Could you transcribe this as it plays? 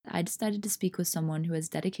I decided to speak with someone who has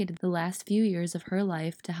dedicated the last few years of her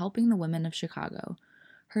life to helping the women of Chicago.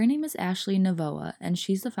 Her name is Ashley Navoa, and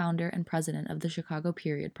she's the founder and president of the Chicago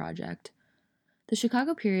Period Project. The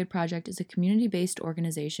Chicago Period Project is a community-based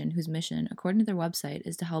organization whose mission, according to their website,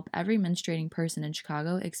 is to help every menstruating person in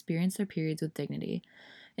Chicago experience their periods with dignity.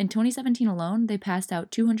 In 2017 alone, they passed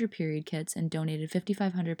out 200 period kits and donated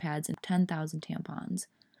 5,500 pads and 10,000 tampons.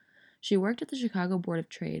 She worked at the Chicago Board of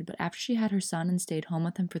Trade, but after she had her son and stayed home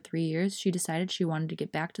with him for 3 years, she decided she wanted to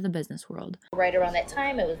get back to the business world. Right around that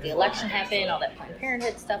time, it was the election happened, all that Planned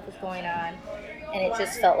Parenthood stuff was going on, and it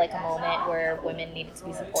just felt like a moment where women needed to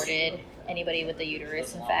be supported. Anybody with a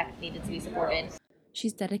uterus, in fact, needed to be supported.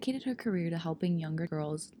 She's dedicated her career to helping younger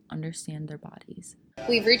girls understand their bodies.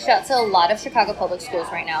 We've reached out to a lot of Chicago public schools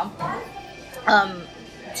right now.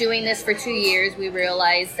 Doing this for 2 years, we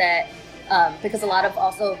realized that because a lot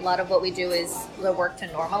of what we do is the work to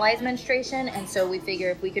normalize menstruation, and so we figure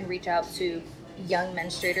if we can reach out to young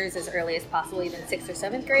menstruators as early as possible, even 6th or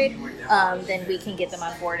 7th grade, then we can get them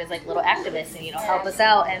on board as like little activists and help us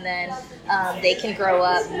out, and then they can grow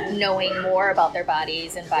up knowing more about their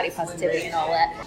bodies and body positivity and all that.